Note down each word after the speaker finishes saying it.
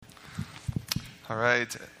All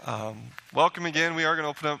right. Welcome again. We are going to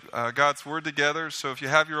open up God's Word together. So if you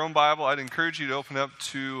have your own Bible, I'd encourage you to open up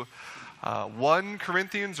to 1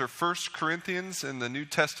 Corinthians or 1 Corinthians in the New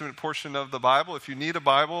Testament portion of the Bible. If you need a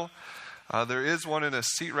Bible, there is one in a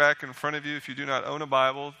seat rack in front of you. If you do not own a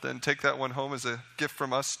Bible, then take that one home as a gift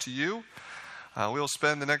from us to you. We'll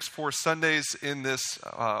spend the next 4 Sundays in this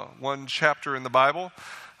one chapter in the Bible.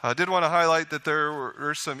 I did want to highlight that there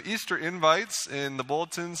were some Easter invites in the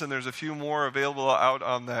bulletins, and there's a few more available out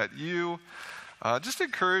on that just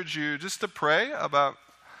encourage you just to pray about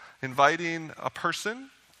inviting a person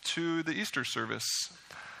to the Easter service.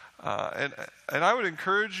 And I would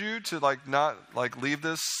encourage you to not leave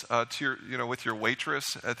this to your with your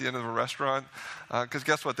waitress at the end of a restaurant, because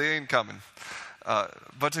guess what, they ain't coming.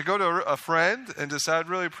 But to go to a friend and just, I'd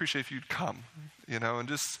really appreciate if you'd come, and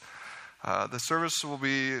just. The service will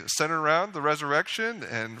be centered around the resurrection,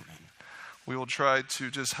 and we will try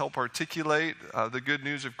to just help articulate the good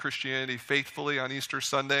news of Christianity faithfully on Easter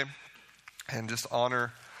Sunday and just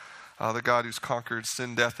honor the God who's conquered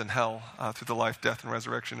sin, death, and hell through the life, death, and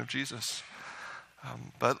resurrection of Jesus.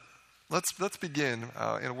 But let's begin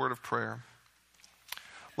in a word of prayer.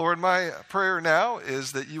 Lord, my prayer now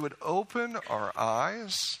is that you would open our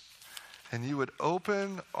eyes and you would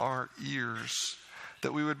open our ears,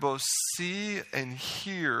 that we would both see and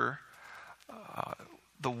hear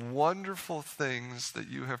the wonderful things that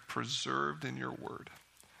you have preserved in your word.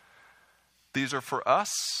 These are for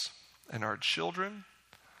us and our children.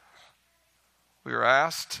 We are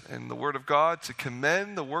asked in the word of God to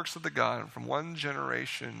commend the works of the God from one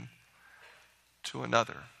generation to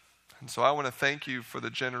another. And so I want to thank you for the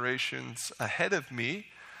generations ahead of me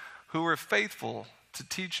who were faithful to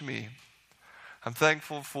teach me. I'm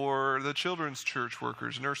thankful for the children's church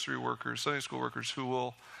workers, nursery workers, Sunday school workers who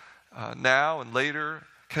will now and later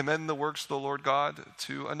commend the works of the Lord God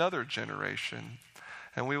to another generation.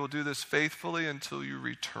 And we will do this faithfully until you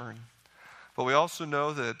return. But we also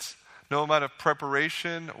know that no amount of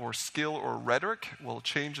preparation or skill or rhetoric will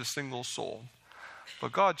change a single soul.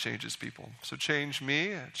 But God changes people. So change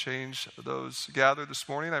me, change those gathered this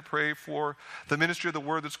morning. I pray for the ministry of the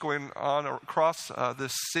word that's going on across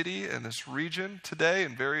this city and this region today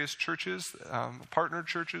in various churches, partner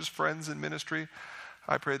churches, friends in ministry.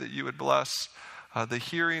 I pray that you would bless the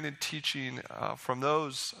hearing and teaching from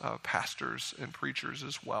those pastors and preachers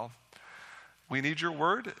as well. We need your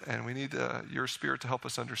word, and we need your spirit to help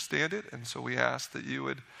us understand it. And so we ask that you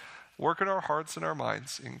would work in our hearts and our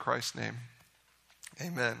minds in Christ's name.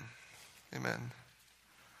 Amen. Amen.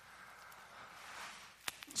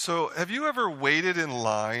 So, have you ever waited in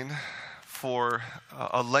line for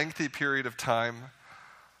a lengthy period of time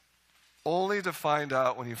only to find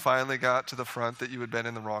out when you finally got to the front that you had been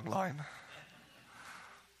in the wrong line?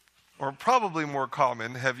 Or probably more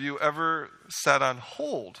common, have you ever sat on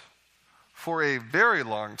hold for a very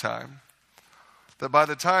long time that by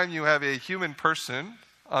the time you have a human person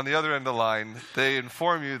on the other end of the line, they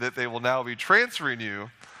inform you that they will now be transferring you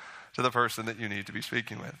to the person that you need to be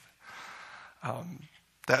speaking with.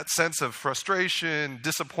 That sense of frustration,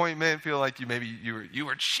 disappointment, feel like you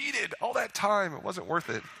were cheated all that time. It wasn't worth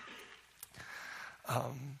it.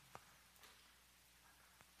 And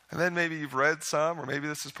then maybe you've read some, or maybe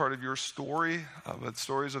this is part of your story, but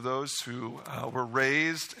stories of those who were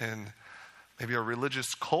raised in maybe a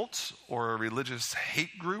religious cult or a religious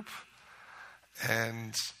hate group.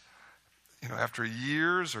 And, after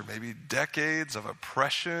years or maybe decades of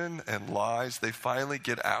oppression and lies, they finally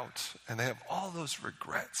get out and they have all those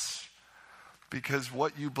regrets because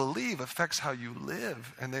what you believe affects how you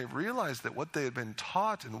live. And they realize that what they had been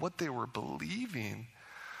taught and what they were believing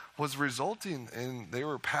was resulting in they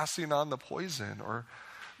were passing on the poison or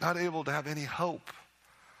not able to have any hope.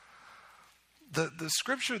 The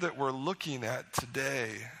scripture that we're looking at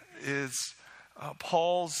today is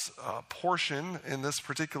Paul's portion in this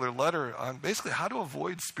particular letter on basically how to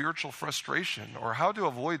avoid spiritual frustration or how to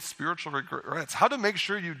avoid spiritual regrets, how to make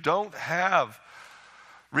sure you don't have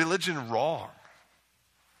religion wrong.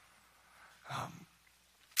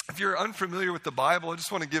 If you're unfamiliar with the Bible, I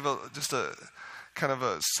just want to give a kind of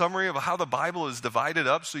a summary of how the Bible is divided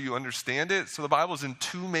up so you understand it. So the Bible is in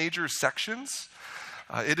 2 major sections.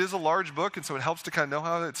 It is a large book, and so it helps to kind of know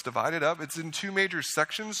how it's divided up. It's in 2 major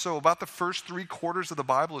sections, so about the first 3/4 of the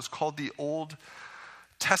Bible is called the Old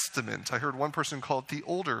Testament. I heard one person call it the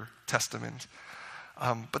Older Testament.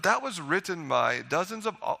 But that was written by dozens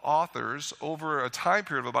of authors over a time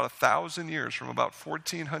period of about 1,000 years, from about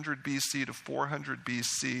 1400 BC to 400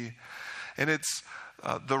 BC. And it's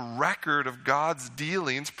the record of God's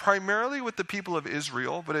dealings, primarily with the people of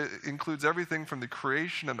Israel, but it includes everything from the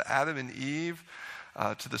creation of Adam and Eve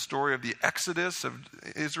to the story of the Exodus of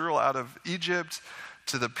Israel out of Egypt,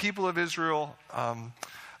 to the people of Israel,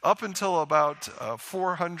 up until about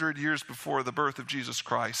 400 years before the birth of Jesus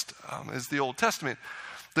Christ is the Old Testament.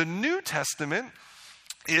 The New Testament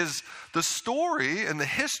is the story and the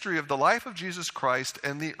history of the life of Jesus Christ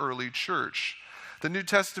and the early church. The New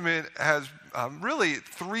Testament has really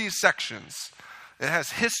three sections. It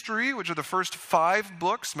has history, which are the first 5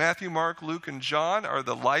 books. Matthew, Mark, Luke, and John are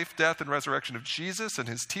the life, death, and resurrection of Jesus and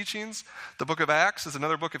his teachings. The book of Acts is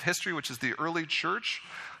another book of history, which is the early church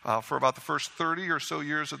for about the first 30 or so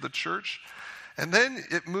years of the church. And then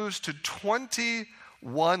it moves to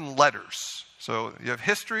 21 letters. So you have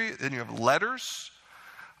history, then you have letters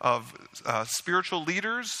of spiritual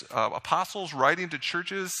leaders, apostles writing to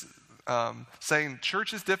churches, saying,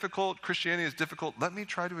 church is difficult, Christianity is difficult. Let me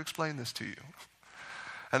try to explain this to you.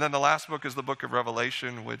 And then the last book is the book of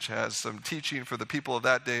Revelation, which has some teaching for the people of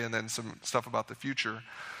that day and then some stuff about the future.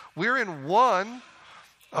 We're in one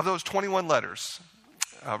of those 21 letters,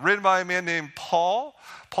 written by a man named Paul.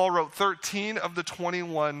 Paul wrote 13 of the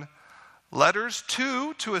 21 letters,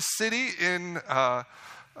 2 to a city in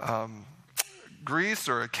Greece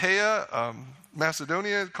or Achaia,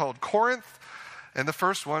 Macedonia, called Corinth. And the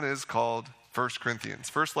first one is called 1 Corinthians.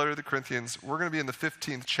 First letter to the Corinthians. We're going to be in the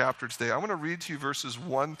 15th chapter today. I want to read to you verses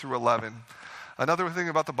 1 through 11. Another thing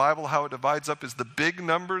about the Bible, how it divides up, is the big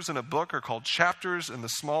numbers in a book are called chapters, and the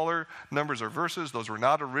smaller numbers are verses. Those were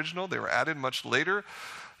not original. They were added much later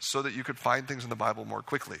so that you could find things in the Bible more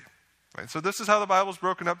quickly. Right? So this is how the Bible is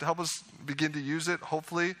broken up to help us begin to use it,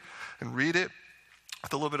 hopefully, and read it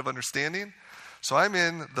with a little bit of understanding. So I'm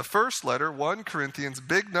in the first letter, 1 Corinthians,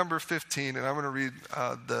 big number 15, and I'm going to read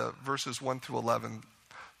the verses 1 through 11,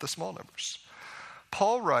 the small numbers.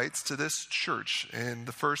 Paul writes to this church in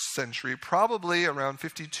the first century, probably around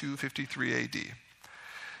 52, 53 AD.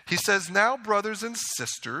 He says, "Now, brothers and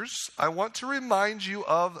sisters, I want to remind you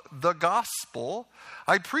of the gospel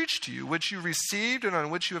I preached to you, which you received and on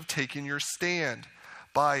which you have taken your stand.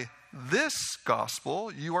 By this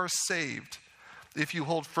gospel you are saved, if you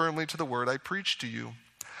hold firmly to the word I preached to you.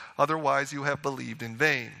 Otherwise you have believed in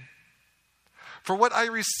vain. For what I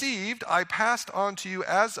received, I passed on to you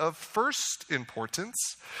as of first importance,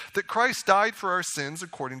 that Christ died for our sins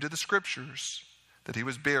according to the Scriptures, that he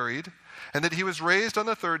was buried, and that he was raised on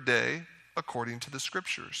the third day according to the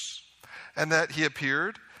Scriptures, and that he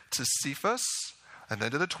appeared to Cephas, and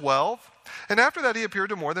then to the 12, and after that he appeared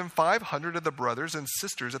to more than 500 of the brothers and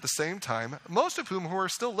sisters at the same time, most of whom are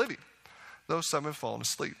still living, though some have fallen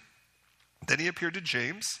asleep. Then he appeared to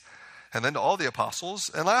James, and then to all the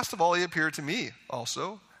apostles, and last of all he appeared to me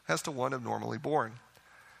also, as to one abnormally born.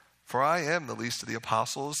 For I am the least of the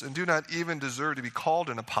apostles, and do not even deserve to be called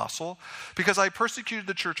an apostle, because I persecuted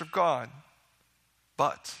the church of God.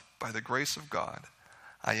 But by the grace of God,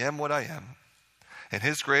 I am what I am. And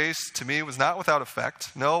his grace to me was not without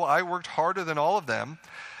effect. No, I worked harder than all of them,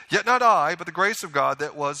 yet not I, but the grace of God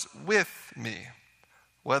that was with me.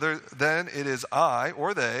 Whether then it is I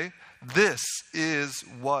or they, this is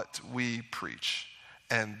what we preach,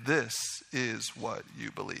 and this is what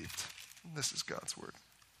you believed." This is God's word.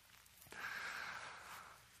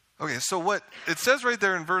 Okay, so what it says right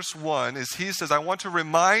there in verse 1 is he says, I want to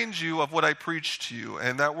remind you of what I preached to you.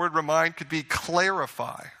 And that word remind could be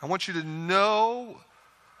clarify. I want you to know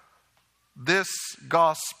this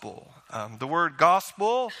gospel. The word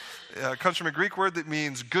gospel comes from a Greek word that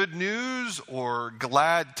means good news or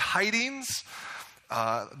glad tidings.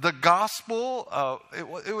 The gospel,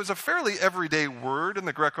 it was a fairly everyday word in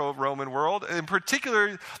the Greco-Roman world. In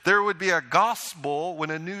particular, there would be a gospel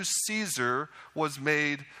when a new Caesar was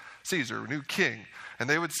made Caesar, a new king. And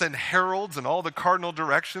they would send heralds in all the cardinal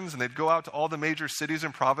directions, and they'd go out to all the major cities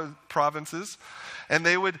and provinces, and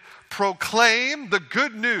they would proclaim the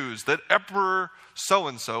good news that Emperor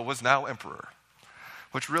so-and-so was now emperor,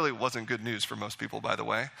 which really wasn't good news for most people, by the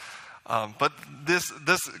way. But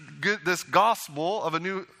this gospel of a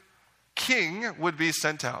new king would be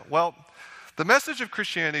sent out. Well, the message of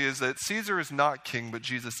Christianity is that Caesar is not king, but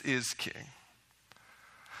Jesus is king.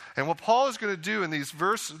 And what Paul is going to do in these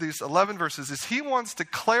 11 verses is he wants to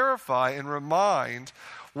clarify and remind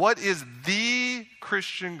what is the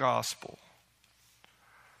Christian gospel.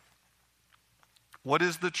 What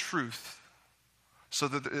is the truth, so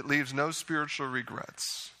that it leaves no spiritual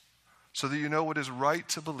regrets, so that you know what is right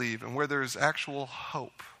to believe and where there is actual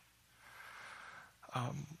hope.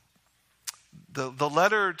 the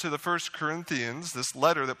letter to the First Corinthians, this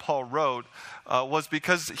letter that Paul wrote, was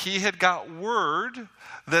because he had got word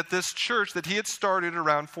that this church that he had started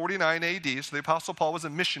around 49 AD, so the Apostle Paul was a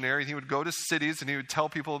missionary, and he would go to cities and he would tell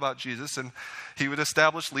people about Jesus, and he would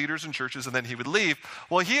establish leaders in churches, and then he would leave.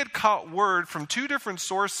 Well, he had caught word from two different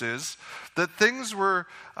sources that things were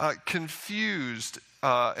confused,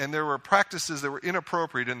 and there were practices that were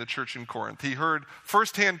inappropriate in the church in Corinth. He heard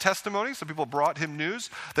firsthand testimony, so people brought him news.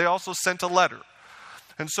 They also sent a letter.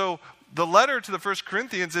 And so the letter to the First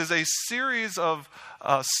Corinthians is a series of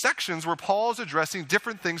sections where Paul is addressing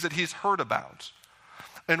different things that he's heard about.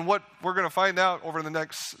 And what we're going to find out over the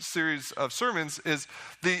next series of sermons is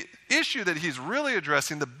the issue that he's really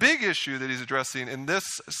addressing, the big issue that he's addressing in this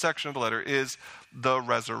section of the letter is the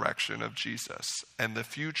resurrection of Jesus and the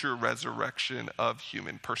future resurrection of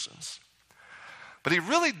human persons. But he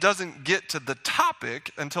really doesn't get to the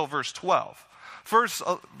topic until verse 12. Verse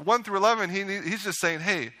 1 through 11, he's just saying,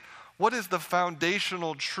 hey, what is the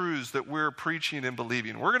foundational truths that we're preaching and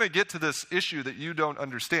believing? We're going to get to this issue that you don't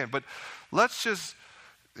understand, but let's just,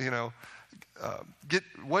 get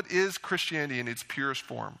what is Christianity in its purest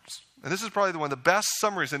forms. And this is probably one of the best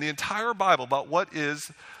summaries in the entire Bible about what is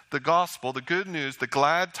the gospel, the good news, the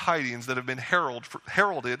glad tidings that have been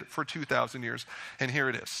heralded for 2,000 years. And here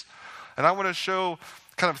it is. And I want to show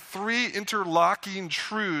kind of three interlocking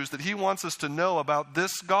truths that he wants us to know about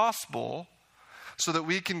this gospel so that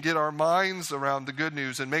we can get our minds around the good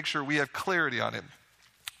news and make sure we have clarity on it.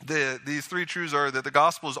 These three truths are that the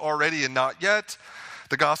gospel is already and not yet,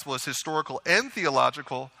 the gospel is historical and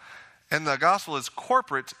theological, and the gospel is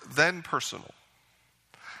corporate, then personal.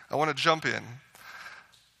 I want to jump in.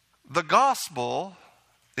 The gospel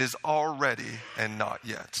is already and not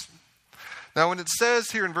yet. Now, when it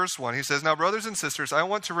says here in verse 1, he says, "Now, brothers and sisters, I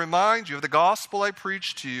want to remind you of the gospel I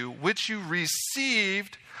preached to you, which you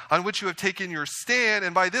received, on which you have taken your stand,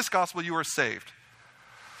 and by this gospel you are saved."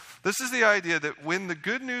 This is the idea that when the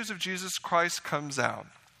good news of Jesus Christ comes out,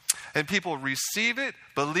 and people receive it,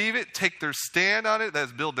 believe it, take their stand on it, that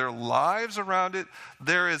is, build their lives around it,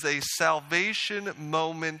 there is a salvation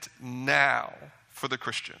moment now for the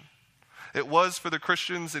Christian. It was for the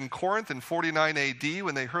Christians in Corinth in 49 AD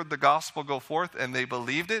when they heard the gospel go forth and they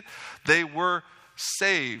believed it. They were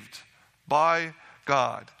saved by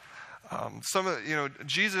God.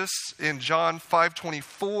 Jesus in John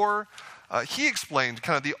 5:24, he explained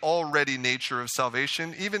kind of the already nature of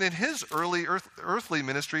salvation. Even in his early earthly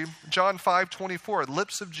ministry, John 5:24,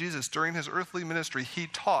 lips of Jesus during his earthly ministry, he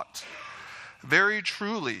taught, "Very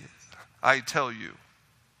truly, I tell you."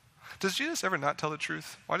 Does Jesus ever not tell the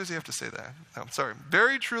truth? Why does he have to say that? No, I'm sorry.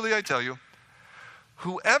 "Very truly, I tell you,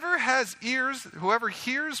 whoever has ears, whoever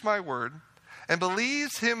hears my word and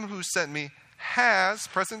believes him who sent me has,"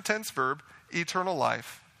 present tense verb, "eternal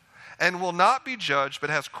life, and will not be judged, but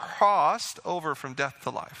has crossed over from death to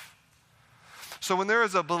life." So when there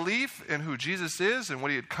is a belief in who Jesus is and what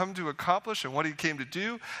he had come to accomplish and what he came to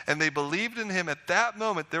do, and they believed in him at that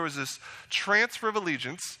moment, there was this transfer of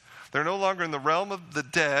allegiance. They're no longer in the realm of the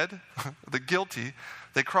dead, the guilty.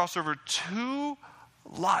 They cross over to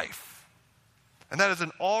life. And that is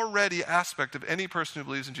an already aspect of any person who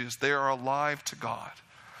believes in Jesus. They are alive to God.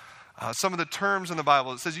 Some of the terms in the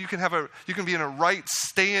Bible, it says you can be in a right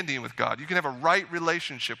standing with God. You can have a right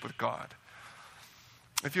relationship with God.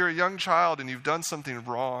 If you're a young child and you've done something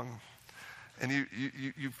wrong, and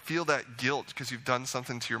you feel that guilt because you've done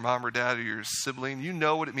something to your mom or dad or your sibling, you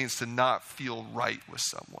know what it means to not feel right with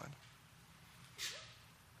someone.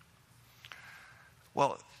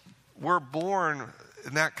 Well, we're born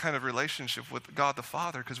in that kind of relationship with God the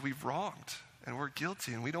Father because we've wronged and we're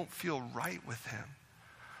guilty and we don't feel right with him.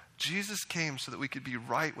 Jesus came so that we could be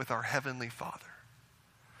right with our Heavenly Father.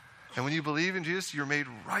 And when you believe in Jesus, you're made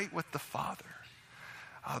right with the Father.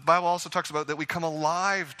 The Bible also talks about that we come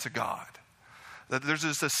alive to God. That there's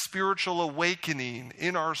this spiritual awakening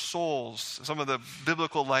in our souls. Some of the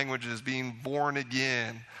biblical languages, being born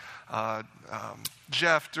again.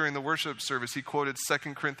 Jeff, during the worship service, he quoted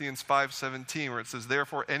 2 Corinthians 5:17, where it says,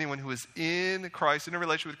 "Therefore, anyone who is in Christ, in a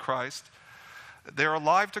relationship with Christ, they're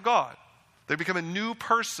alive to God. They become a new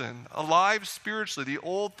person, alive spiritually. The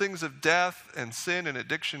old things of death and sin and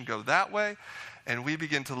addiction go that way, and we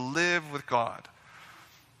begin to live with God.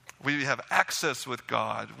 We have access with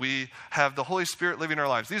God. We have the Holy Spirit living in our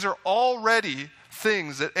lives. These are already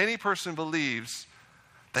things that any person believes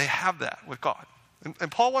they have that with God.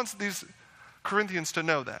 And Paul wants these Corinthians to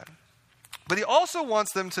know that. But he also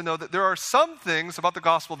wants them to know that there are some things about the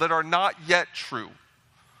gospel that are not yet true.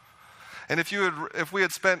 And if we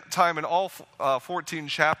had spent time in all 14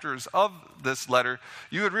 chapters of this letter,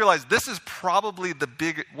 you would realize this is probably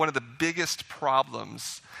one of the biggest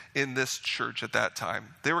problems in this church at that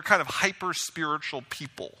time. They were kind of hyper-spiritual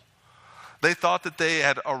people. They thought that they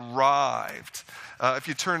had arrived. If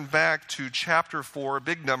you turn back to chapter 4,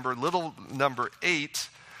 big number, little number 8,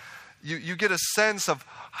 you get a sense of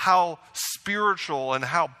how spiritual and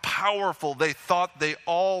how powerful they thought they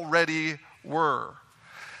already were.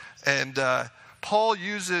 And Paul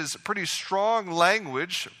uses pretty strong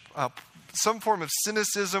language, some form of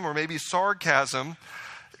cynicism or maybe sarcasm,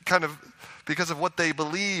 kind of because of what they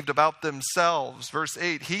believed about themselves. Verse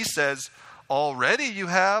 8, he says, already you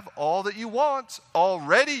have all that you want.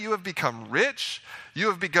 Already you have become rich. You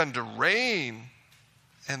have begun to reign,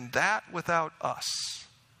 and that without us.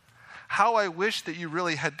 How I wish that you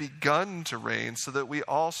really had begun to reign so that we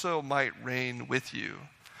also might reign with you.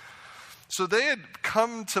 So they had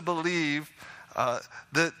come to believe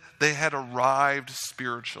that they had arrived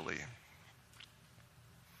spiritually.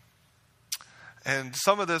 And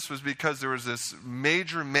some of this was because there was this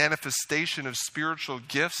major manifestation of spiritual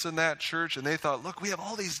gifts in that church. And they thought, look, we have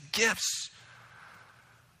all these gifts.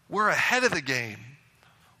 We're ahead of the game.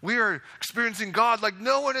 We are experiencing God like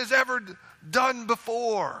no one has ever done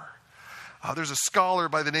before. There's a scholar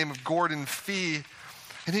by the name of Gordon Fee,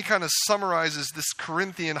 and he kind of summarizes this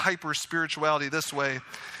Corinthian hyper-spirituality this way.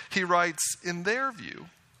 He writes, in their view,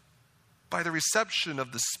 by the reception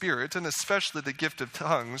of the Spirit, and especially the gift of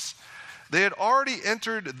tongues, they had already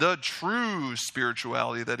entered the true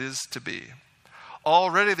spirituality that is to be.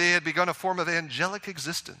 Already they had begun a form of angelic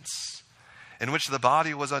existence in which the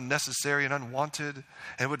body was unnecessary and unwanted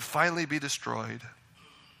and would finally be destroyed.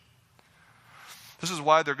 This is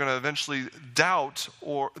why they're going to eventually doubt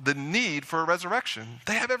the need for a resurrection.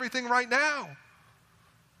 They have everything right now.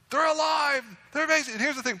 They're alive. They're amazing. And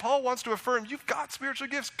here's the thing. Paul wants to affirm, you've got spiritual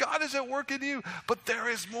gifts. God is at work in you, but there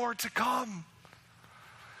is more to come.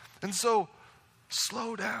 And so,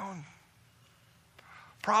 slow down.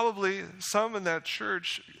 Probably some in that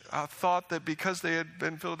church thought that because they had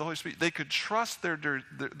been filled with the Holy Spirit, they could trust their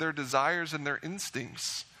desires and their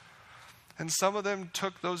instincts. And some of them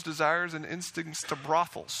took those desires and instincts to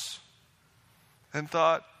brothels and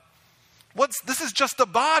thought, this is just the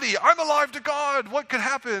body. I'm alive to God. What could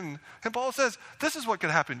happen? And Paul says, this is what could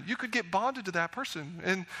happen. You could get bonded to that person,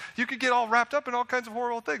 and you could get all wrapped up in all kinds of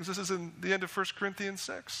horrible things. This is in the end of 1 Corinthians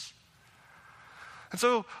 6. And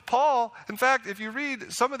so Paul, in fact, if you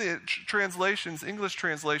read some of the translations, English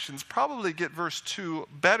translations, probably get verse 2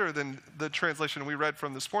 better than the translation we read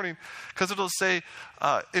from this morning, because it'll say,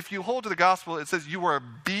 if you hold to the gospel, it says you are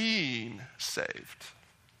being saved.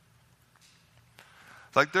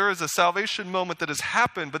 Like there is a salvation moment that has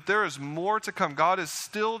happened, but there is more to come. God is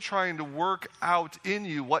still trying to work out in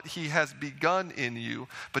you what he has begun in you,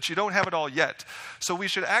 but you don't have it all yet. So we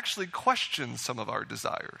should actually question some of our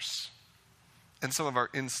desires and some of our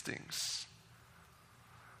instincts.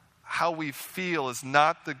 How we feel is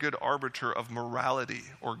not the good arbiter of morality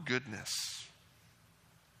or goodness.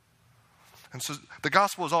 And so the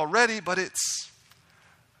gospel is all ready, but it's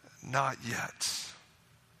not yet.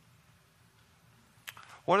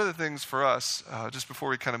 One of the things for us, just before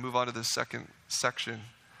we kind of move on to this second section,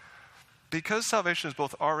 because salvation is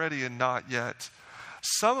both already and not yet,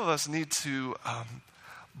 some of us need to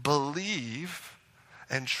believe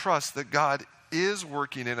and trust that God is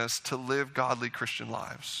working in us to live godly Christian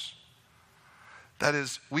lives. That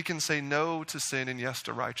is, we can say no to sin and yes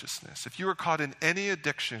to righteousness. If you are caught in any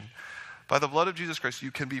addiction, by the blood of Jesus Christ,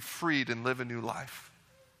 you can be freed and live a new life.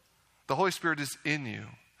 The Holy Spirit is in you.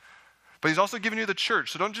 But he's also given you the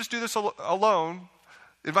church. So don't just do this alone.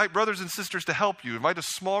 Invite brothers and sisters to help you. Invite a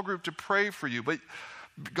small group to pray for you. But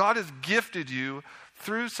God has gifted you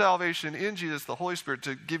through salvation in Jesus, the Holy Spirit,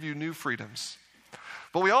 to give you new freedoms.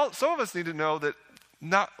 But some of us need to know that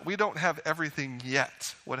we don't have everything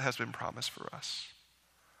yet, what has been promised for us.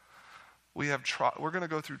 We're going to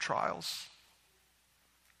go through trials.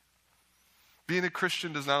 Being a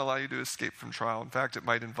Christian does not allow you to escape from trial. In fact, it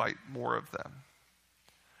might invite more of them.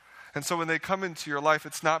 And so when they come into your life,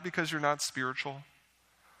 it's not because you're not spiritual.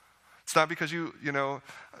 It's not because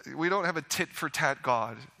we don't have a tit-for-tat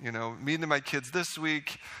God. Me and my kids this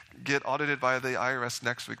week get audited by the IRS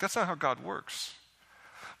next week. That's not how God works.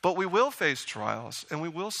 But we will face trials and we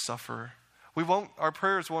will suffer. Our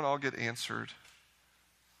prayers won't all get answered.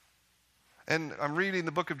 And I'm reading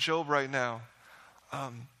the book of Job right now.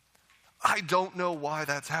 I don't know why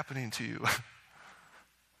that's happening to you.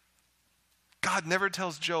 God never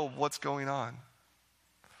tells Job what's going on.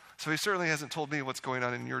 So he certainly hasn't told me what's going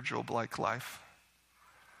on in your Job-like life.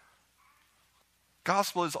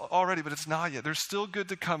 Gospel is already, but it's not yet. There's still good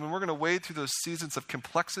to come, and we're going to wade through those seasons of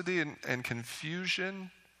complexity and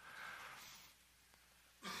confusion.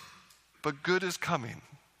 But good is coming.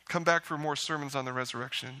 Come back for more sermons on the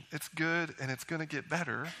resurrection. It's good, and it's going to get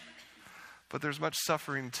better, but there's much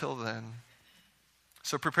suffering till then.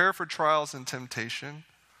 So prepare for trials and temptation.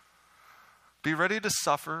 Be ready to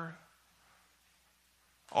suffer.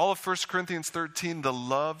 All of 1 Corinthians 13, the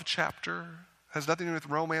love chapter, has nothing to do with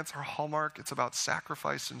romance or Hallmark. It's about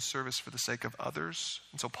sacrifice and service for the sake of others.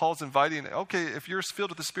 And so Paul's inviting, okay, if you're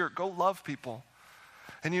filled with the Spirit, go love people.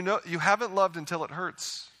 And you know you haven't loved until it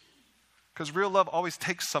hurts, because real love always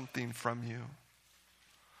takes something from you.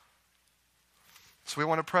 So we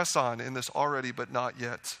want to press on in this already but not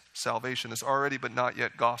yet salvation, this already but not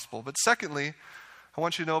yet gospel. But secondly, I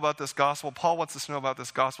want you to know about this gospel. Paul wants us to know about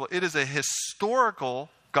this gospel. It is a historical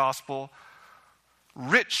gospel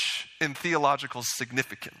rich in theological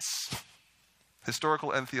significance.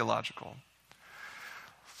 Historical and theological.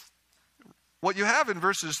 What you have in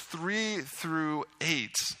verses 3 through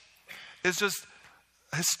 8 is just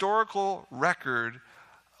a historical record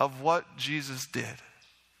of what Jesus did.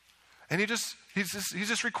 And he's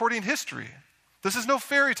just recording history. This is no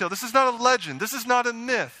fairy tale. This is not a legend. This is not a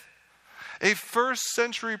myth. A first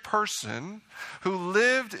century person who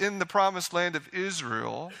lived in the promised land of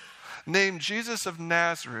Israel, named Jesus of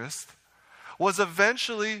Nazareth, was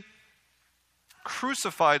eventually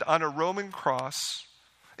crucified on a Roman cross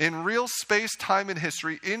in real space, time, and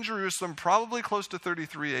history in Jerusalem, probably close to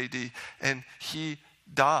 33 AD, and he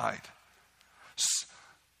died.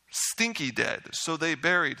 Stinky dead, so they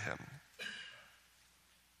buried him.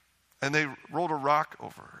 And they rolled a rock over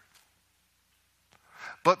it.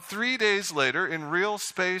 But 3 days later, in real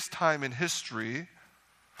space, time, and history,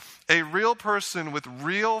 a real person with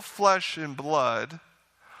real flesh and blood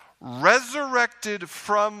resurrected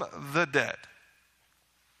from the dead.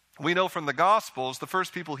 We know from the Gospels, the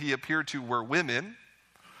first people he appeared to were women,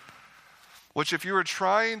 which if you were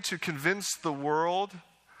trying to convince the world,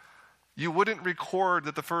 you wouldn't record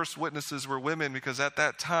that the first witnesses were women, because at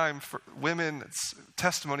that time, women's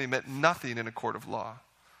testimony meant nothing in a court of law.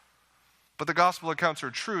 But the gospel accounts are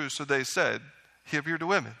true, so they said he appeared to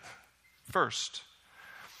women first.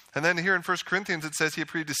 And then here in 1 Corinthians it says he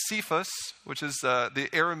appeared to Cephas, which is the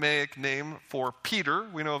Aramaic name for Peter.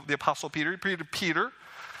 We know the Apostle Peter. He appeared to Peter.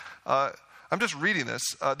 I'm just reading this.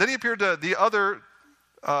 Then he appeared to the other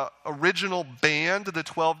original band, the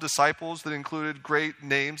 12 disciples that included great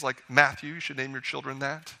names like Matthew. You should name your children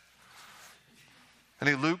that.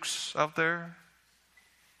 Any Lukes out there?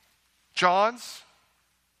 John's?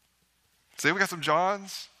 See, we got some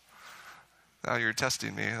Johns. Now you're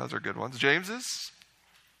testing me. Those are good ones. James's.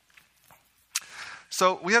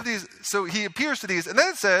 So we have these. So he appears to these. And then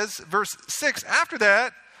it says, verse 6, after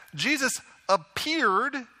that, Jesus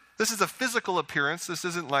appeared. This is a physical appearance. This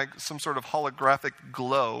isn't like some sort of holographic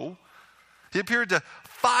glow. He appeared to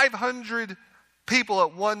 500 people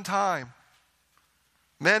at one time.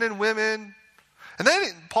 Men and women. And then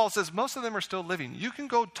Paul says, most of them are still living. You can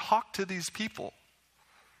go talk to these people.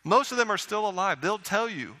 Most of them are still alive. They'll tell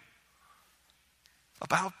you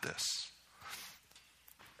about this.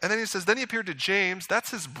 And then he says, then he appeared to James. That's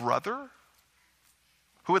his brother,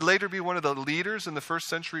 who would later be one of the leaders in the first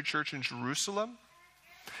century church in Jerusalem.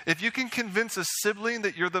 If you can convince a sibling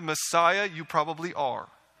that you're the Messiah, you probably are.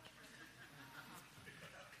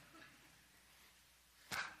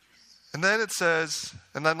 And then it says,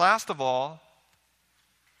 and then last of all,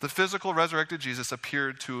 the physical resurrected Jesus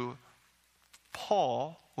appeared to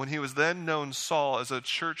Paul when he was then known Saul as a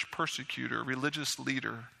church persecutor, religious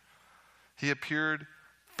leader. He appeared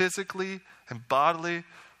physically and bodily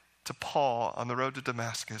to Paul on the road to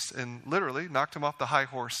Damascus and literally knocked him off the high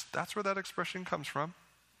horse. That's where that expression comes from.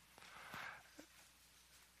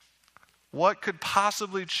 What could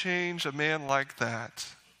possibly change a man like that?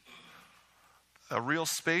 A real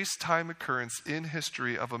space-time occurrence in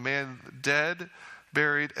history of a man dead,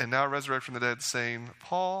 buried, and now resurrected from the dead saying,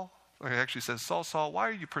 Paul, or he actually says, Saul, Saul, why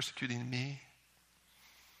are you persecuting me?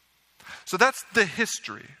 So that's the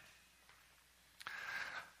history.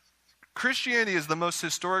 Christianity is the most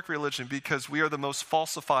historic religion because we are the most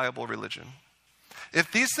falsifiable religion.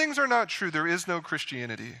 If these things are not true, there is no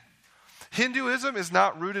Christianity. Hinduism is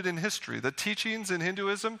not rooted in history. The teachings in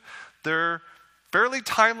Hinduism, they're fairly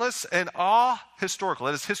timeless and ahistorical.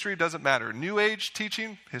 That is, history doesn't matter. New Age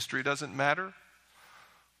teaching, history doesn't matter.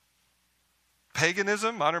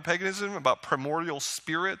 Paganism, modern paganism, about primordial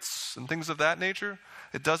spirits and things of that nature,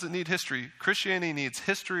 it doesn't need history. Christianity needs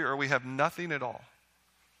history or we have nothing at all.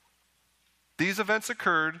 These events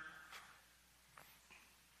occurred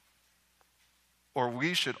or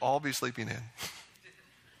we should all be sleeping in.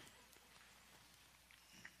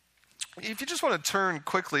 If you just want to turn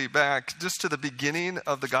quickly back just to the beginning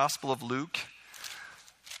of the Gospel of Luke.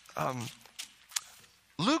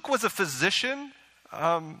 Luke was a physician,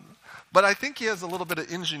 but I think he has a little bit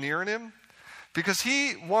of engineer in him because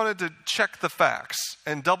he wanted to check the facts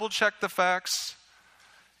and double check the facts,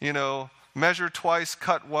 measure twice,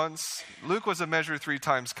 cut once. Luke was a measure 3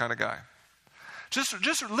 times kind of guy.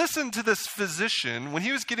 Just listen to this physician. When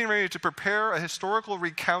he was getting ready to prepare a historical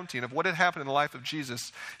recounting of what had happened in the life of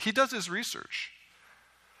Jesus, he does his research.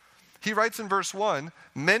 He writes in verse 1,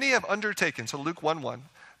 many have undertaken, so Luke 1:1,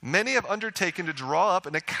 many have undertaken to draw up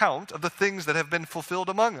an account of the things that have been fulfilled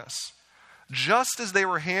among us, just as they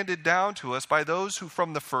were handed down to us by those who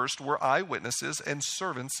from the first were eyewitnesses and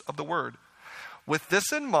servants of the word. With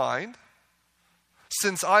this in mind,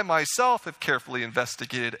 since I myself have carefully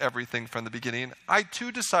investigated everything from the beginning, I too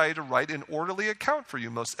decided to write an orderly account for you,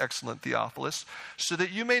 most excellent Theophilus, so that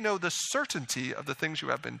you may know the certainty of the things you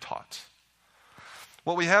have been taught.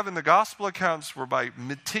 What we have in the gospel accounts were by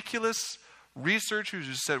meticulous researchers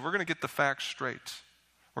who said, we're going to get the facts straight.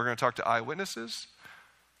 We're going to talk to eyewitnesses,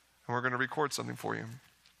 and we're going to record something for you.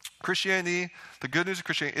 Christianity, the good news of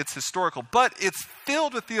Christianity, it's historical, but it's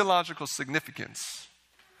filled with theological significance.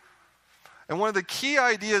 And one of the key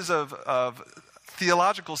ideas of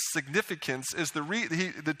theological significance is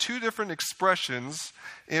the 2 different expressions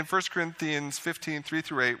in 1 Corinthians 15,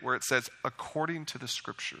 3-8, where it says, according to the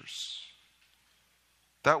scriptures.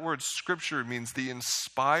 That word scripture means the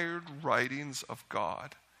inspired writings of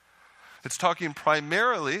God. It's talking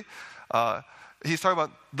primarily, he's talking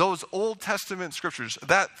about those Old Testament scriptures.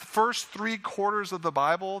 That first 3/4 of the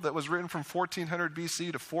Bible that was written from 1400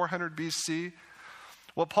 BC to 400 BC.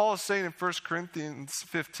 What Paul is saying in 1 Corinthians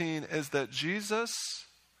 15 is that Jesus,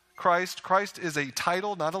 Christ is a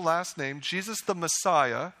title, not a last name. Jesus the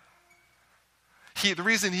Messiah. The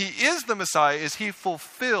reason he is the Messiah is he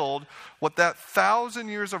fulfilled what that 1,000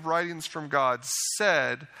 years of writings from God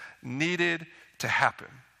said needed to happen.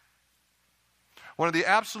 One of the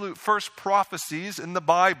absolute first prophecies in the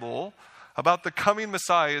Bible about the coming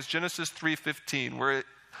Messiah is Genesis 3:15, where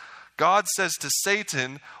God says to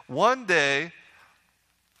Satan, one day,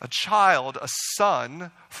 a child, a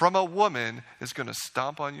son from a woman is going to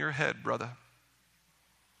stomp on your head, brother.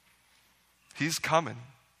 He's coming.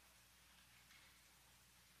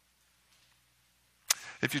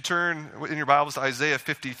 If you turn in your Bibles to Isaiah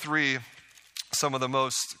 53, some of the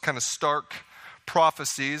most kind of stark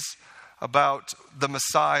prophecies about the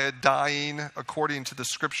Messiah dying according to the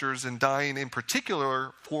scriptures and dying in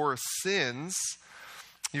particular for sins.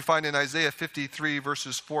 You find in Isaiah 53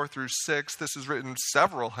 verses 4-6, this is written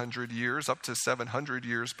several hundred years, up to 700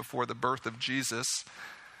 years before the birth of Jesus.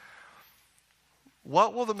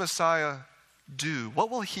 What will the Messiah do?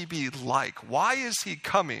 What will he be like? Why is he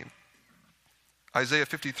coming? Isaiah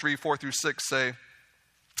 53, 4-6 say,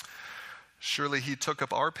 surely he took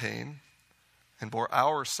up our pain and bore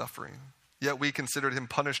our suffering. Yet we considered him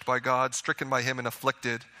punished by God, stricken by him and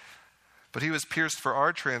afflicted. But he was pierced for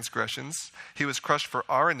our transgressions. He was crushed for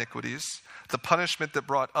our iniquities. The punishment that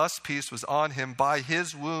brought us peace was on him. By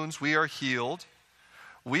his wounds we are healed.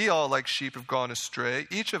 We all like sheep have gone astray.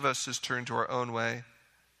 Each of us has turned to our own way.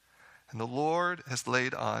 And the Lord has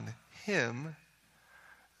laid on him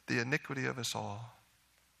the iniquity of us all.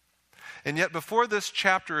 And yet before this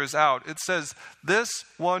chapter is out, it says this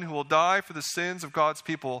one who will die for the sins of God's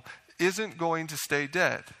people isn't going to stay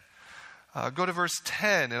dead. Go to verse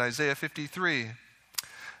 10 in Isaiah 53.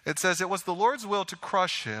 It says, it was the Lord's will to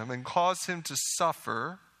crush him and cause him to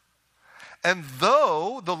suffer. And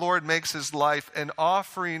though the Lord makes his life an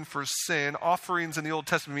offering for sin, offerings in the Old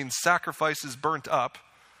Testament means sacrifices burnt up.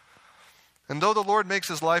 And though the Lord makes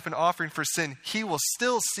his life an offering for sin, he will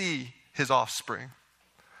still see his offspring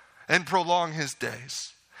and prolong his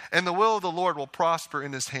days. And the will of the Lord will prosper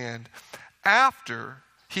in his hand. After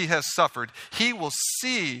he has suffered, he will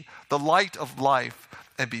see the light of life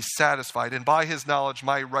and be satisfied. And by his knowledge,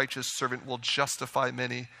 my righteous servant will justify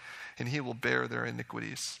many, and he will bear their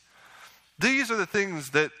iniquities. These are the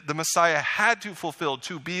things that the Messiah had to fulfill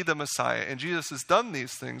to be the Messiah. And Jesus has done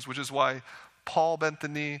these things, which is why Paul bent the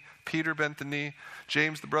knee, Peter bent the knee,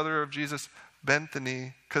 James, the brother of Jesus, bent the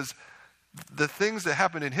knee. Because the things that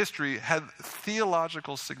happened in history had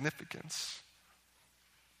theological significance.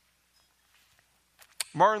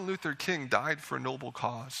 Martin Luther King died for a noble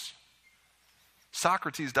cause.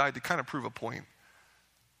 Socrates died to kind of prove a point.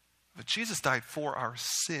 But Jesus died for our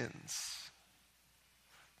sins.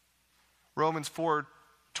 Romans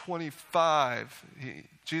 4:25,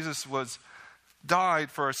 Jesus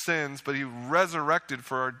died for our sins, but he resurrected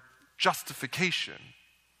for our justification.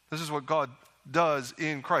 This is what God does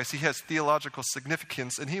in Christ. He has theological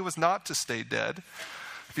significance, and he was not to stay dead.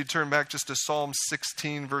 If you turn back just to Psalm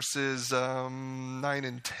 16, verses 9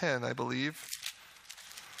 and 10, I believe.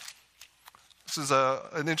 This is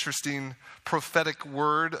an interesting prophetic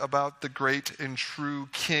word about the great and true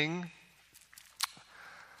King.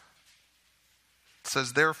 It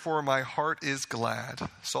says, therefore my heart is glad.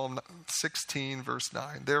 Psalm 16, verse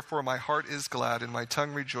 9. Therefore my heart is glad and my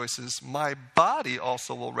tongue rejoices. My body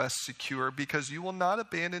also will rest secure because you will not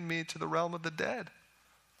abandon me to the realm of the dead.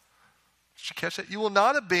 Did you catch that? You will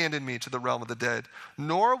not abandon me to the realm of the dead,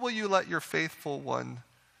 nor will you let your faithful one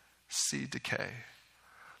see decay.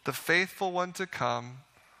 The faithful one to come,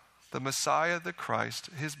 the Messiah, the Christ,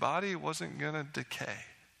 his body wasn't going to decay.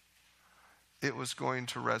 It was going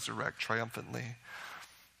to resurrect triumphantly.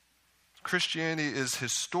 Christianity is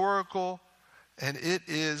historical and it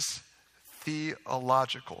is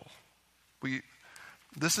theological.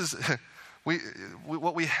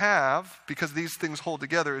 What we have, because these things hold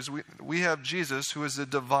together, is we have Jesus, who is a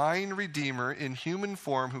divine redeemer in human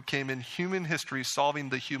form, who came in human history solving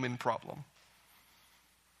the human problem.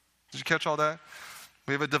 Did you catch all that?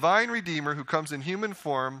 We have a divine redeemer who comes in human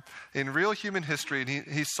form, in real human history, and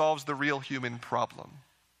he solves the real human problem.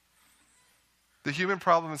 The human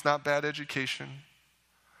problem is not bad education.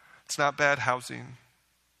 It's not bad housing.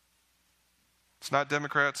 It's not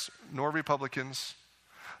Democrats, nor Republicans,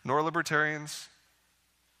 nor libertarians.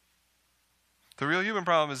 The real human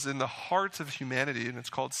problem is in the heart of humanity, and it's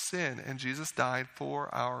called sin. And Jesus died for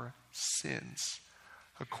our sins,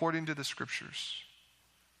 according to the scriptures.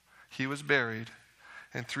 He was buried,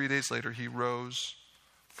 and 3 days later he rose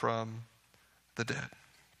from the dead.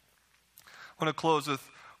 I want to close with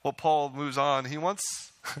what Paul moves on. He wants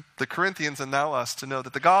the Corinthians and now us to know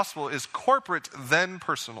that the gospel is corporate, then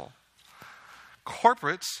personal.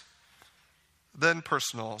 Corporate, then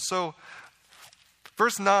personal. So,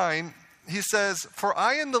 verse 9, he says, for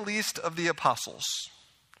I am the least of the apostles.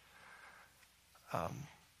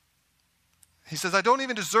 He says, I don't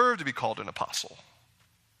even deserve to be called an apostle,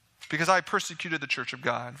 because I persecuted the church of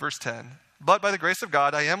God. Verse 10, but by the grace of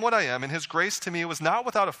God, I am what I am, and his grace to me was not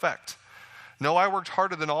without effect. No, I worked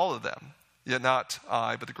harder than all of them, yet not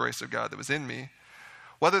I, but the grace of God that was in me.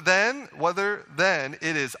 Whether then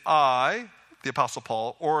it is I, the Apostle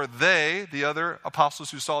Paul, or they, the other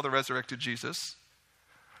apostles who saw the resurrected Jesus,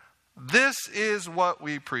 this is what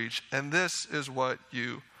we preach, and this is what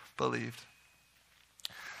you believed.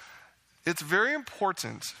 It's very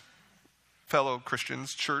important, fellow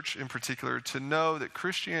Christians, church in particular, to know that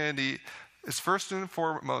Christianity is first and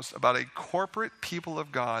foremost about a corporate people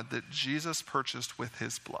of God that Jesus purchased with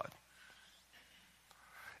his blood.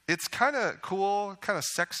 It's kind of cool, kind of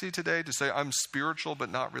sexy today to say I'm spiritual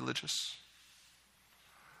but not religious.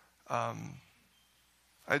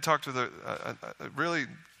 I talked with a really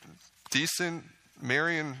decent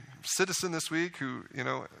Marian citizen this week who,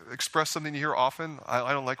 expressed something you hear often.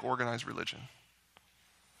 I don't like organized religion.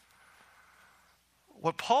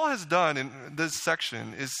 What Paul has done in this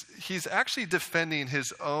section is he's actually defending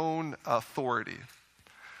his own authority.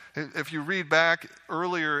 If you read back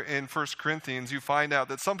earlier in 1 Corinthians, you find out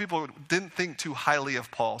that some people didn't think too highly of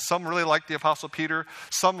Paul. Some really liked the Apostle Peter.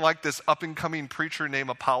 Some liked this up-and-coming preacher named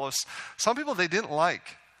Apollos. Some people, they didn't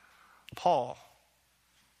like Paul.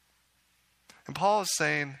 And Paul is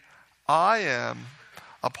saying, I am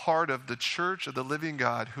a part of the church of the living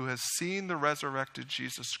God who has seen the resurrected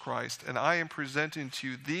Jesus Christ, and I am presenting to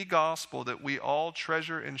you the gospel that we all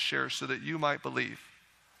treasure and share so that you might believe.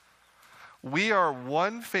 We are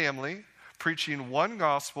one family preaching one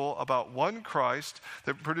gospel about one Christ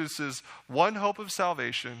that produces one hope of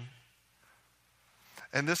salvation,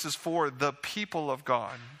 and this is for the people of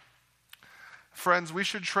God. Friends, we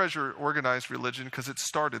should treasure organized religion because it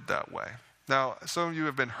started that way. Now, some of you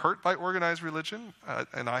have been hurt by organized religion,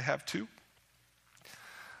 and I have too.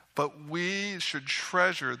 But we should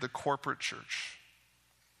treasure the corporate church.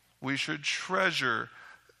 We should treasure,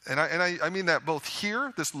 and I mean that both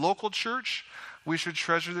here, this local church. We should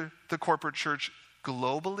treasure the corporate church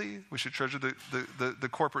globally. We should treasure the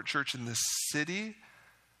corporate church in this city.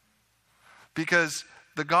 Because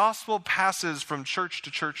the gospel passes from church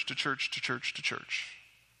to church to church to church to church.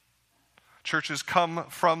 Churches come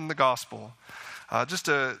from the gospel. Just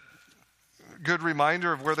a good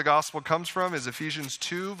reminder of where the gospel comes from is Ephesians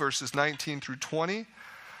 2, verses 19 through 20,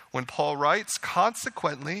 when Paul writes,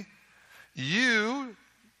 consequently, you,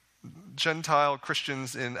 Gentile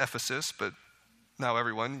Christians in Ephesus, but now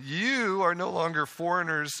everyone, you are no longer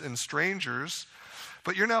foreigners and strangers,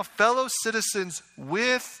 but you're now fellow citizens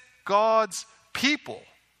with God's people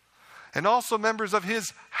and also members of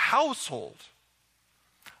his household,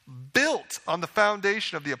 built on the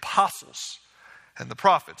foundation of the apostles and the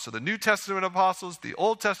prophets. So the New Testament apostles, the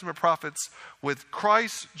Old Testament prophets, with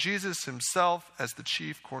Christ Jesus himself as the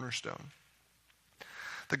chief cornerstone.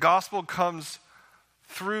 The gospel comes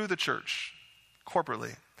through the church,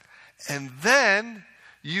 corporately. And then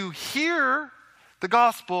you hear the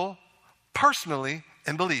gospel personally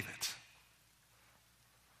and believe it.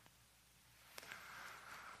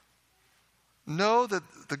 Know that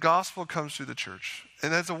the gospel comes through the church,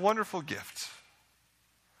 and that's a wonderful gift.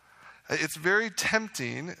 It's very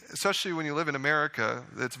tempting, especially when you live in America,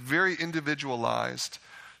 that's very individualized,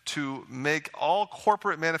 to make all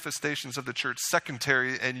corporate manifestations of the church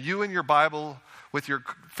secondary, and you and your Bible with your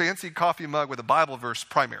fancy coffee mug with a Bible verse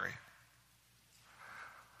primary.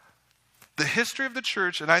 The history of the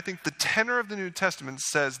church, and I think the tenor of the New Testament,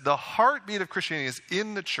 says the heartbeat of Christianity is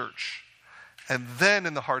in the church and then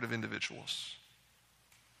in the heart of individuals.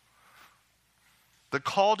 The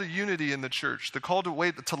call to unity in the church, the call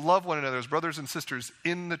to love one another as brothers and sisters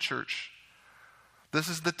in the church. This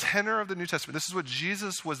is the tenor of the New Testament. This is what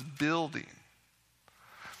Jesus was building.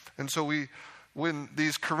 And so when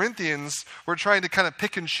these Corinthians were trying to kind of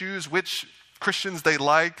pick and choose which Christians they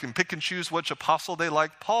like and pick and choose which apostle they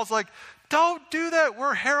like, Paul's like, don't do that.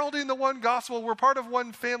 We're heralding the one gospel. We're part of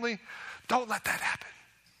one family. Don't let that happen.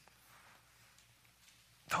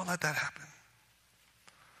 Don't let that happen.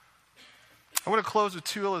 I want to close with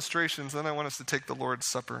two illustrations, then I want us to take the Lord's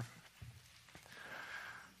Supper.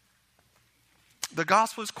 The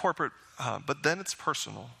gospel is corporate, but then it's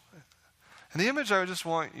personal. And the image I just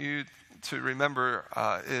want you to remember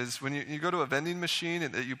is when you go to a vending machine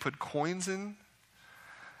and that you put coins in,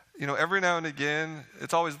 every now and again,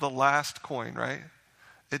 it's always the last coin, right?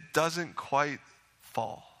 It doesn't quite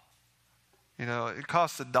fall. It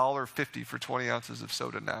costs $1.50 for 20 ounces of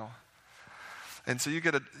soda now. And so you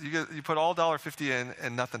put all $1.50 in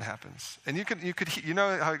and nothing happens. And you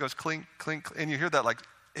know how it goes clink, clink, and you hear that like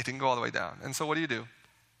it didn't go all the way down. And so what do?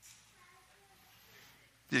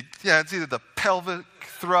 It's either the pelvic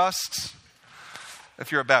thrust.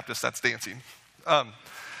 If you're a Baptist, that's dancing.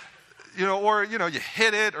 Or you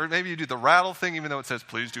hit it, or maybe you do the rattle thing, even though it says,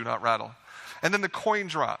 please do not rattle. And then the coin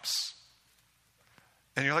drops.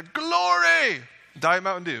 And you're like, glory! Diet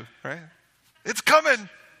Mountain Dew, right? It's coming!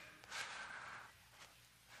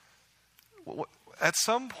 At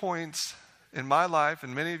some point in my life,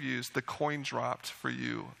 and many of you's, the coin dropped for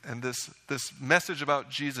you, and this message about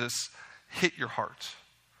Jesus hit your heart.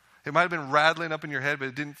 It might have been rattling up in your head, but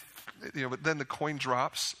it didn't, but then the coin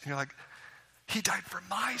drops, and you're like, he died for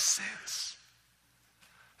my sins.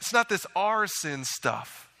 It's not this our sin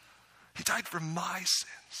stuff. He died for my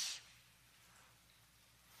sins.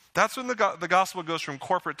 That's when the gospel goes from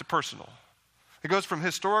corporate to personal. It goes from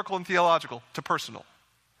historical and theological to personal.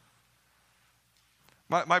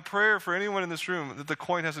 My prayer for anyone in this room that the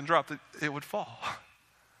coin hasn't dropped, that it would fall.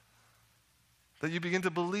 That you begin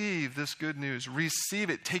to believe this good news. Receive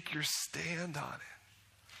it. Take your stand on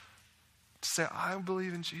it. Say, I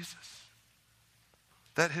believe in Jesus.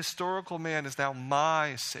 That historical man is now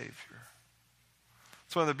my Savior.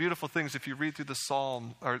 It's one of the beautiful things if you read through the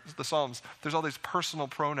Psalms, there's all these personal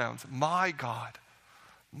pronouns. My God,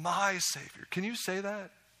 my Savior. Can you say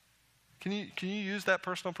that? Can you use that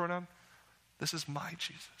personal pronoun? This is my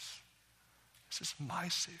Jesus. This is my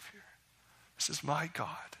Savior. This is my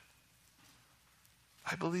God.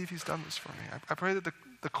 I believe he's done this for me. I pray that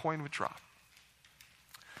the coin would drop.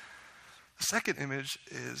 The second image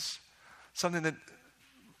is something that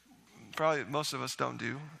probably most of us don't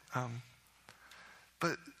do.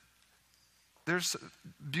 But there's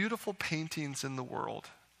beautiful paintings in the world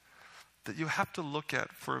that you have to look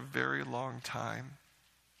at for a very long time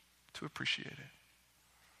to appreciate it.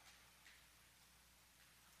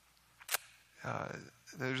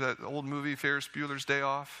 There's that old movie, Ferris Bueller's Day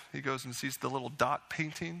Off. He goes and sees the little dot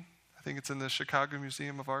painting. I think it's in the Chicago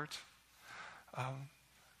Museum of Art.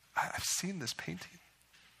 I've seen this painting.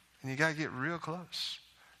 And you got to get real close.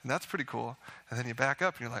 And that's pretty cool. And then you back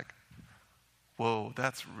up and you're like, whoa,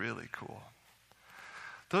 that's really cool.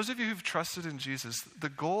 Those of you who've trusted in Jesus, the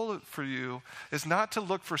goal for you is not to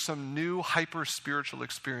look for some new hyper-spiritual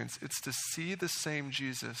experience. It's to see the same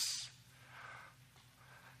Jesus.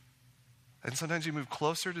 And sometimes you move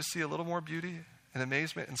closer to see a little more beauty and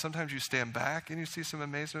amazement, and sometimes you stand back and you see some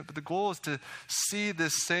amazement. But the goal is to see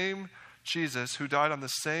this same Jesus who died on the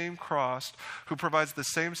same cross, who provides the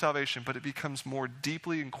same salvation, but it becomes more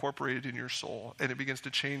deeply incorporated in your soul, and it begins to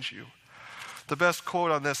change you. The best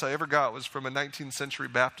quote on this I ever got was from a 19th century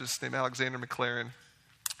Baptist named Alexander McLaren.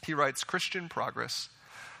 He writes, Christian progress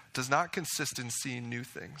does not consist in seeing new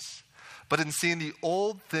things, but in seeing the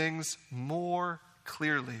old things more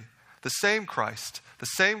clearly. The same Christ, the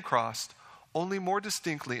same cross, only more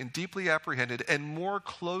distinctly and deeply apprehended and more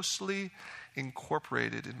closely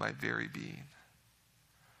incorporated in my very being.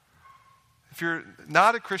 If you're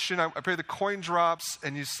not a Christian, I pray the coin drops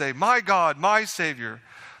and you say, my God, my Savior.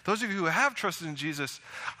 Those of you who have trusted in Jesus,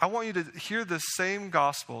 I want you to hear the same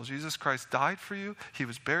gospel. Jesus Christ died for you. He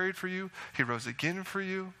was buried for you. He rose again for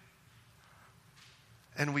you.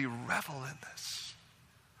 And we revel in this.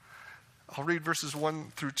 I'll read verses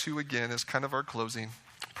 1 through 2 again as kind of our closing.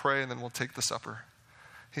 Pray and then we'll take the supper.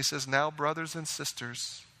 He says, now brothers and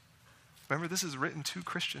sisters. Remember, this is written to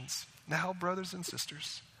Christians. Now brothers and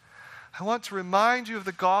sisters, I want to remind you of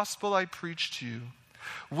the gospel I preached to you,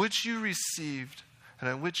 which you received and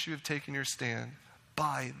on which you have taken your stand.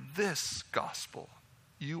 By this gospel,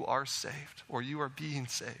 you are saved, or you are being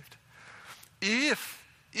saved. If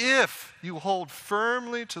you hold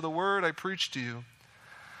firmly to the word I preached to you,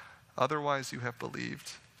 otherwise you have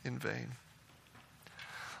believed in vain.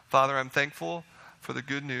 Father, I'm thankful for the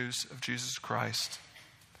good news of Jesus Christ.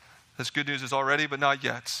 This good news is already, but not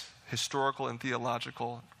yet, historical and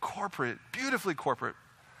theological, corporate, beautifully corporate,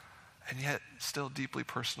 and yet still deeply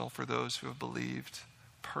personal for those who have believed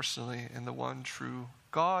personally in the one true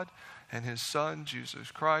God and his Son,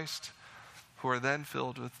 Jesus Christ, who are then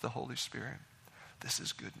filled with the Holy Spirit. This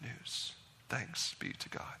is good news. Thanks be to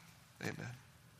God. Amen.